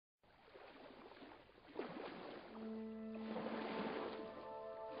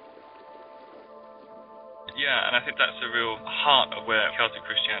Yeah, and I think that's the real heart of where Celtic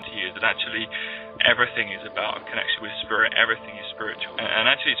Christianity is, that actually everything is about a connection with spirit, everything is spiritual. And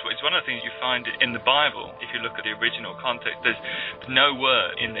actually it's one of the things you find in the Bible. If you look at the original context, there's no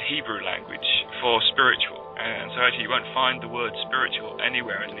word in the Hebrew language for spiritual. And so actually you won't find the word spiritual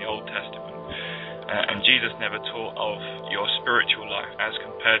anywhere in the Old Testament. And Jesus never taught of your spiritual life as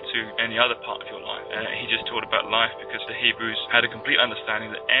compared to any other part of your life. He just taught about life because the Hebrews had a complete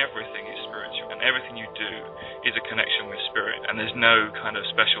understanding that everything is spiritual and everything you do is a connection with spirit. And there's no kind of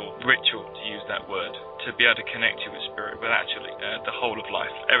special ritual, to use that word, to be able to connect you with spirit. But actually, the whole of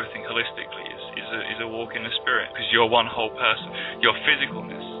life, everything holistically is a walk in the spirit, because you're one whole person. Your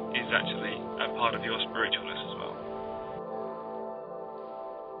physicalness is actually a part of your spiritualness as well.